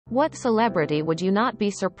What celebrity would you not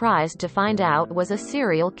be surprised to find out was a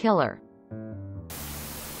serial killer?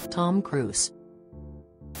 Tom Cruise.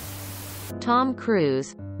 Tom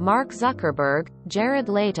Cruise, Mark Zuckerberg, Jared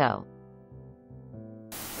Leto.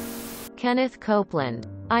 Kenneth Copeland.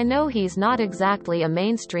 I know he's not exactly a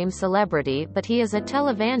mainstream celebrity, but he is a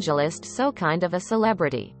televangelist, so kind of a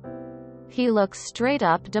celebrity. He looks straight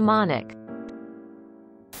up demonic.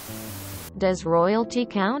 Does royalty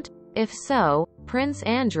count? If so, Prince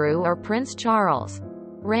Andrew or Prince Charles.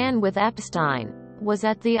 Ran with Epstein. Was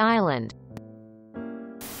at the island.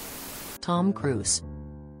 Tom Cruise.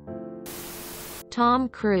 Tom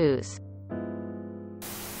Cruise.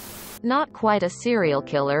 Not quite a serial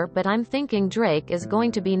killer, but I'm thinking Drake is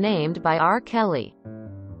going to be named by R. Kelly.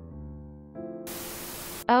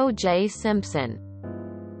 O.J. Simpson.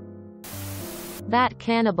 That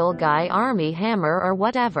cannibal guy, Armie Hammer or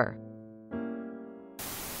whatever.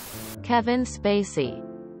 Kevin Spacey.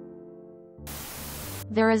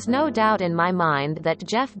 There is no doubt in my mind that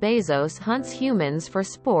Jeff Bezos hunts humans for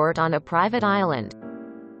sport on a private island.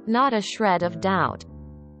 Not a shred of doubt.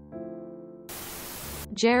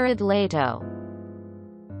 Jared Leto.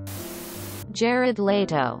 Jared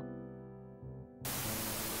Leto.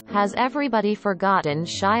 Has everybody forgotten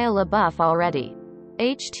Shia LaBeouf already?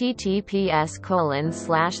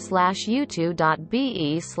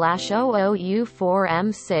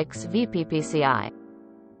 https://youtube.be/OOU4M6VPPCI.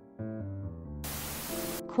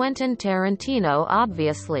 Quentin Tarantino,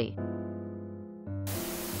 obviously.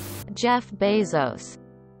 Jeff Bezos.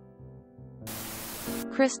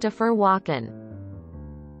 Christopher Walken.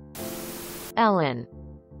 Ellen.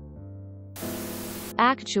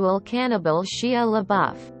 Actual cannibal Shia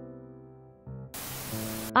LaBeouf.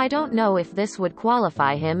 I don't know if this would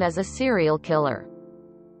qualify him as a serial killer.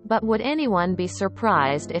 But would anyone be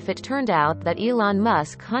surprised if it turned out that Elon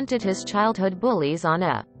Musk hunted his childhood bullies on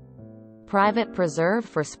a private preserve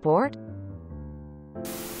for sport?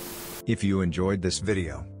 If you enjoyed this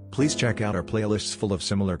video, please check out our playlists full of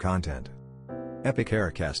similar content. Epic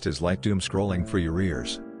Aircast is like doom scrolling for your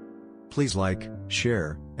ears. Please like,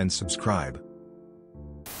 share, and subscribe.